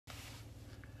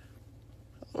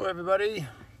Hello everybody,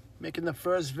 making the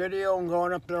first video and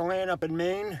going up to the land up in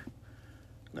Maine.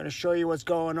 I'm going to show you what's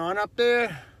going on up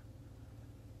there,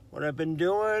 what I've been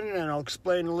doing, and I'll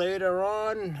explain later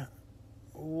on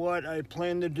what I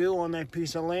plan to do on that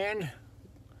piece of land.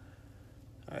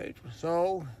 Alright,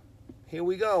 so here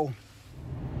we go.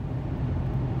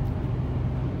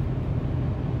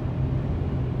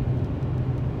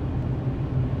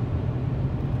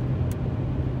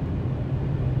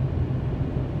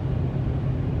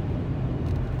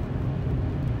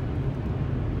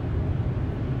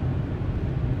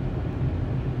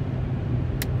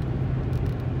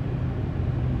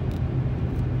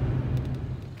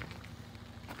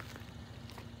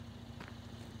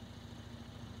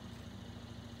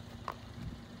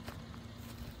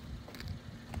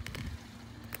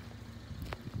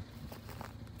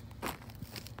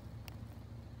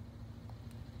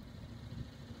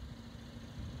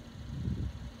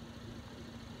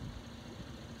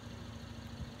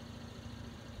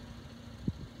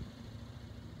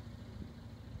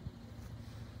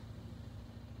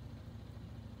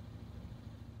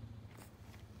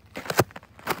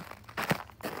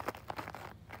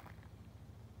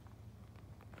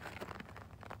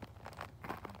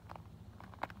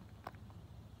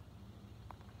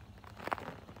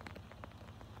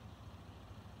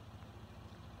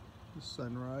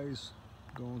 Sunrise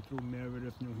going through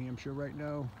Meredith, New Hampshire right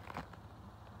now.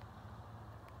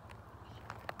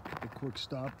 A quick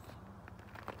stop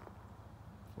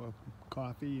for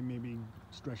coffee and maybe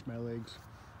stretch my legs.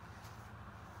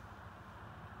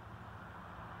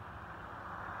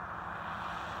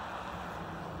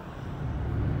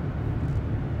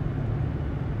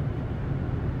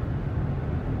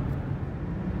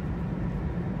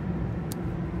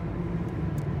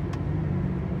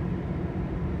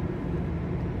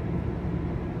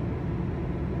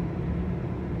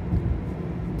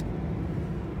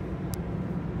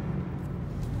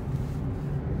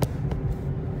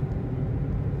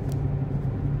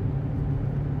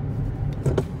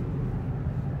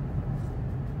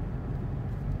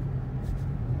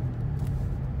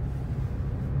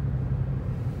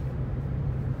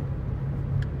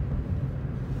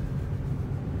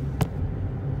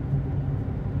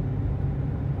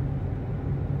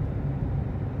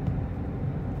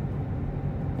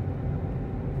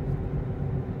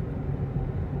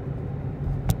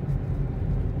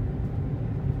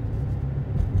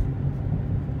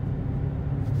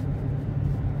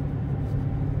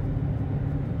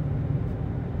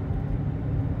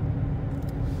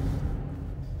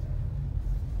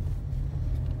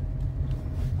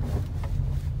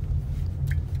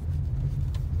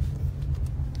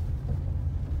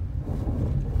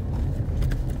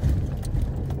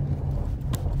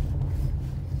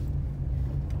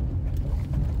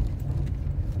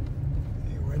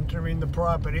 Entering the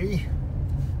property,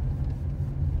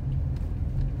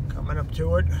 coming up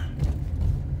to it.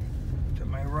 To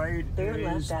my right Turn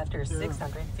left after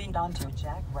 600 feet onto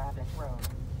Jack Rabbit Road.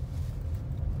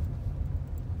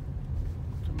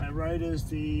 To my right is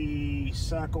the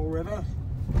Saco River.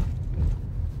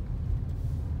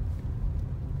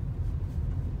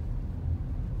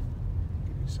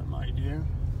 Give you some idea.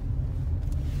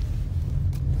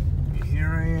 Here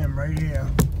I am, right here.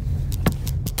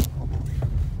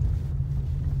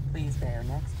 Please bear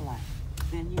next left.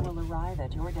 Then you will arrive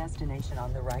at your destination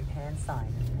on the right-hand side.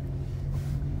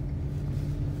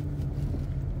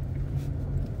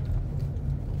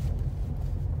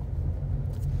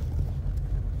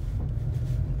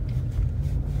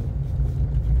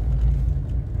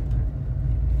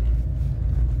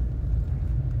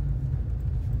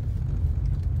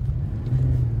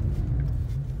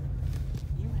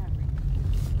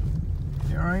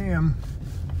 Here I am.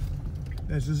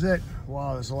 This is it.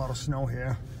 Wow, there's a lot of snow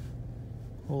here.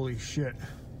 Holy shit.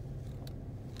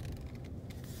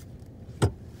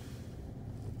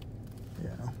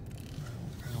 Yeah,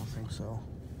 I don't think so.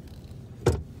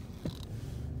 Let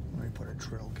me put a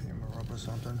trail camera up or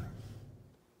something.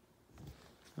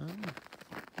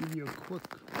 Give you a quick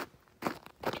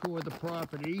tour of the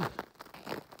property. As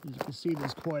you can see,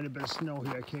 there's quite a bit of snow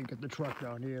here. I can't get the truck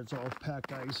down here. It's all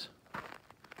packed ice.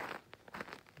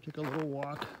 Take a little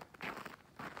walk.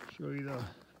 Show you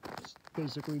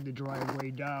basically the driveway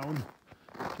down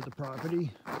to the property.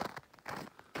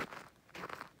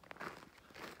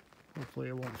 Hopefully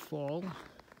it won't fall.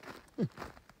 See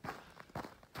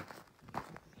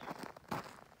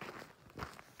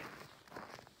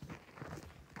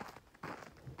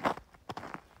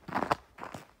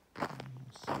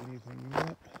anything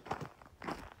yet?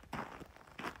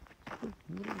 A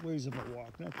little ways of a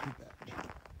walk, not too bad. Just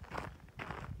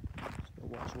gotta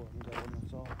watch where I'm going,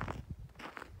 that's all.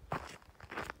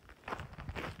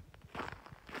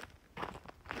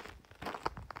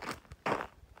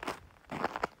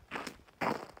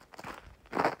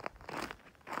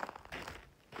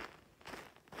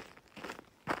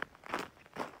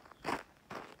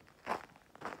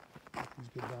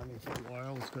 been down here for a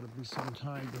while. It's gonna be some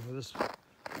time before this.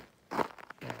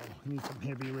 Need some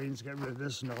heavy rains to get rid of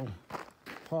this snow.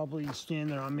 Probably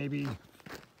standing on maybe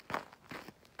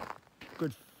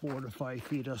good 4 to 5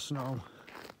 feet of snow.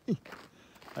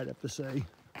 I'd have to say,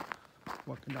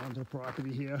 walking down to the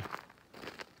property here.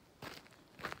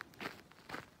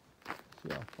 See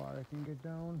how far I can get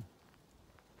down.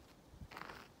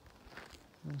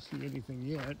 I don't see anything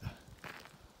yet.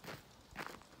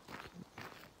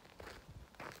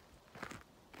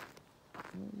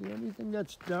 The only thing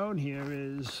that's down here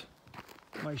is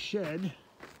my shed.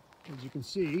 As you can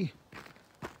see,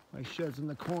 my shed's in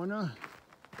the corner.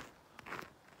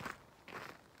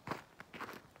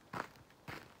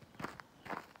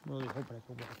 Really hoping I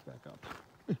can walk back up.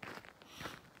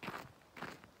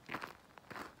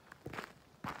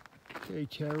 Okay,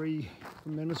 Terry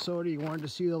from Minnesota, you wanted to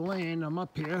see the land. I'm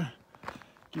up here.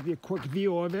 Give you a quick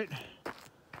view of it.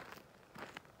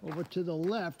 Over to the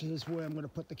left is where I'm going to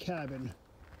put the cabin,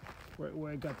 right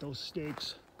where I got those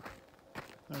stakes.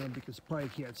 I don't know, because you probably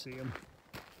can't see them.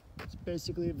 It's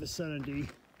basically a vicinity.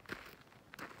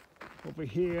 Over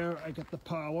here, I got the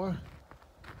power.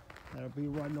 That'll be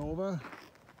run over.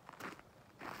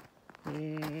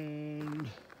 And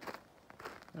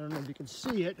I don't know if you can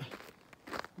see it.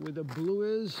 Where the blue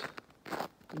is, you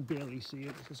can barely see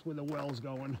it. It's just where the well's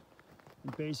going.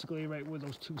 And basically, right where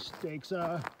those two stakes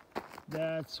are,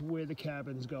 that's where the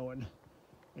cabin's going.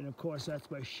 And of course,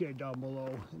 that's my shed down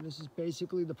below. And this is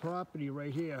basically the property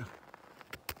right here.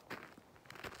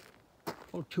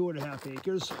 Oh, 2.5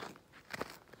 acres.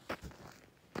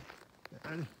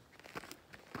 And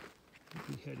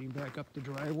I'll be heading back up the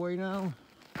driveway now.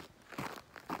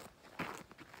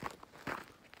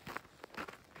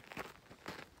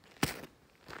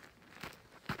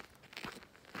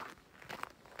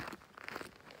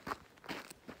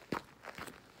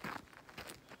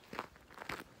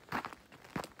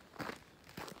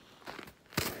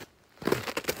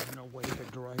 No way to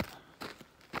drive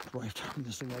down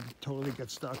this thing. I'd totally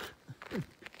get stuck.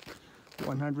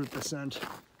 100%.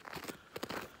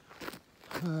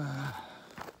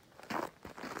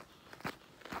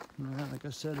 Like I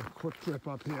said, a quick trip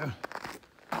up here.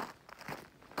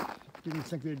 Didn't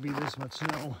think there'd be this much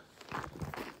snow.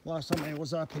 Last time I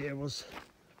was up here was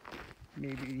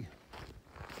maybe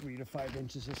 3 to 5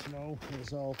 inches of snow. It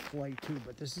was all light too,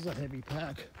 but this is a heavy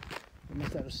pack. I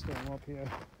must have a storm up here.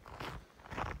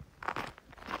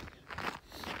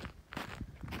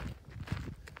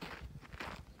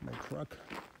 My truck.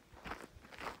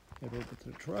 Head over to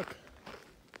the truck.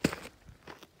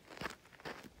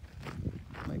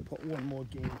 Might put one more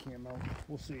game cam out.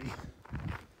 We'll see.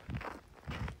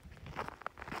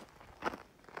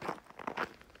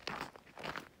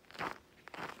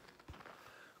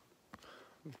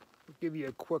 Give you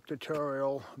a quick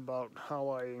tutorial about how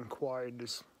I acquired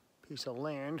this piece of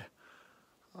land.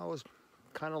 I was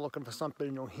kind of looking for something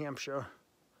in New Hampshire,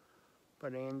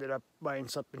 but I ended up buying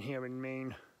something here in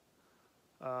Maine.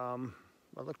 I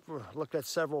looked at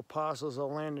several parcels of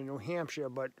land in New Hampshire,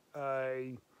 but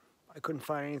I couldn't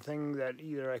find anything that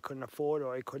either I couldn't afford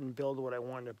or I couldn't build what I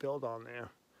wanted to build on there.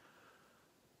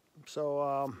 So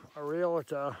a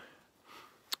realtor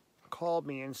called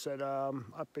me and said,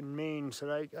 up in Maine, said,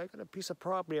 I got a piece of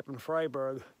property up in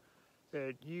Freiburg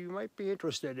that you might be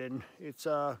interested in. It's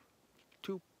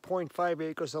 2.5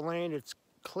 acres of land. It's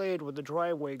cleared with the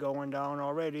driveway going down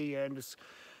already, and it's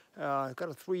got a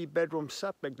 3-bedroom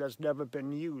septic that's never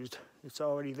been used. It's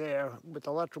already there with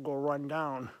electrical run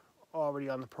down already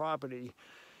on the property.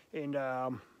 And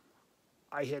I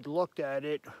had looked at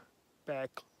it back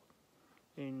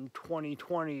in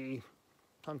 2020,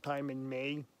 sometime in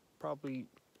May, probably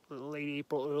late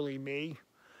April, early May,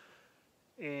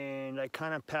 and I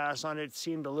kind of passed on it. It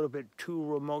seemed a little bit too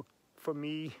remote for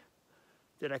me.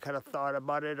 Then I kind of thought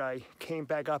about it. I came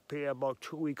back up here about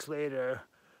 2 weeks later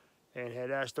and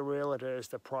had asked the realtor, is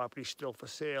the property still for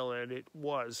sale? And it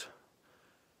was.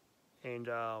 And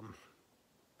I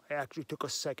actually took a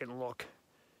second look,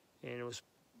 and it was,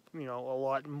 you know,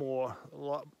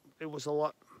 it was a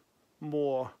lot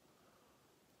more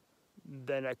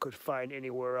than I could find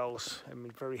anywhere else. I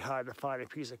mean, very hard to find a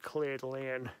piece of cleared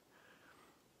land.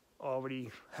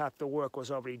 Already, half the work was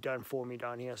already done for me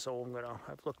down here, so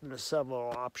I've looked into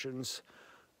several options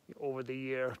over the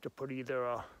year to put either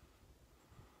a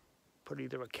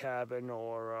cabin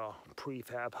or a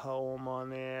prefab home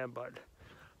on there, but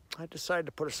I decided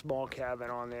to put a small cabin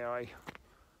on there. I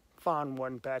found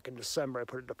one back in December. I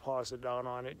put a deposit down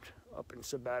on it up in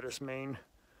Sabattis, Maine.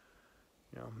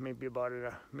 You know, maybe about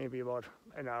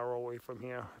an hour away from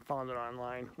here. I found it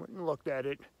online, went and looked at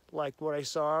it, liked what I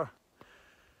saw,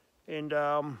 and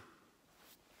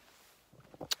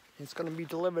It's going to be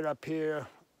delivered up here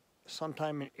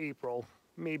sometime in April,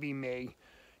 maybe May.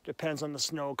 Depends on the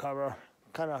snow cover.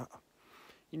 Kind of,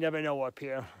 you never know up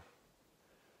here.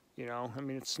 You know, I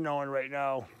mean, it's snowing right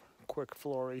now, quick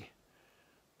flurry.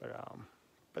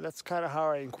 But that's kind of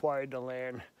how I acquired the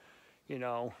land. You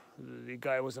know, the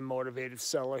guy was a motivated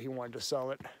seller. He wanted to sell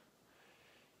it.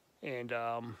 And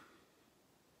I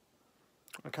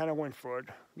kind of went for it,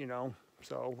 you know.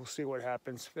 So we'll see what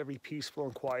happens. Very peaceful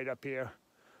and quiet up here.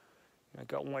 I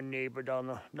got one neighbor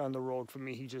down the road from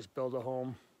me. He just built a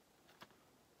home.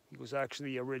 He was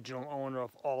actually the original owner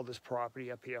of all this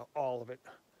property up here, all of it.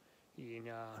 He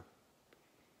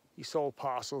sold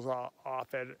parcels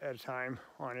off at a time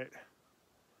on it.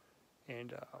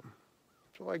 And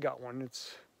so I got one.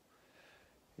 It's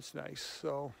nice.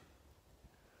 So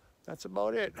that's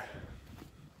about it.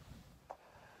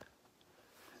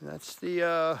 And that's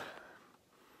the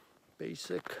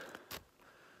basic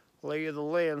lay of the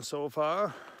land so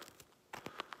far.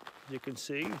 As you can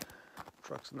see,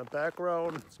 trucks in the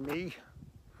background. It's me.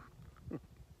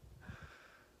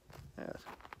 Yeah,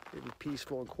 pretty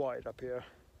peaceful and quiet up here.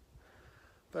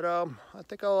 But I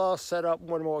think I'll set up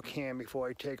one more cam before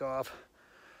I take off.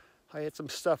 I had some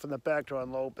stuff in the back to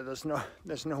unload, but there's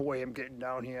no way I'm getting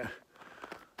down here.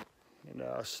 And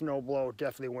snowblower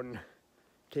definitely wouldn't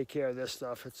take care of this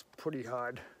stuff. It's pretty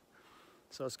hard.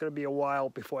 So it's gonna be a while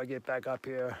before I get back up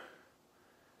here.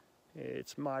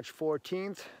 It's March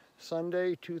 14th,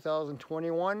 Sunday,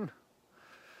 2021.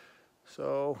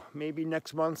 So maybe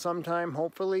next month sometime,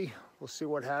 hopefully. We'll see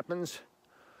what happens.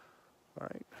 All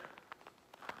right.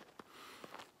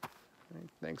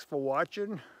 Thanks for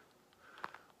watching.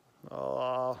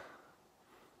 I'll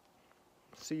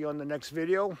see you on the next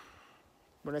video.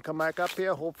 When I come back up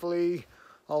here, hopefully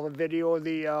I'll have a video of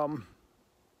the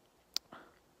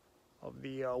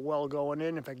well going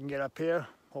in, if I can get up here.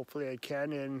 Hopefully I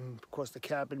can, and of course the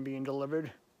cabin being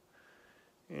delivered.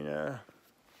 And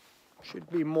should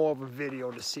be more of a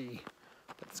video to see.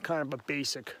 But it's kind of a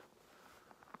basic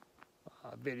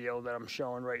video that I'm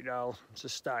showing right now. It's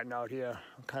just starting out here.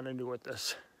 I'm kind of new at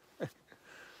this.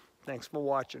 Thanks for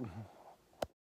watching.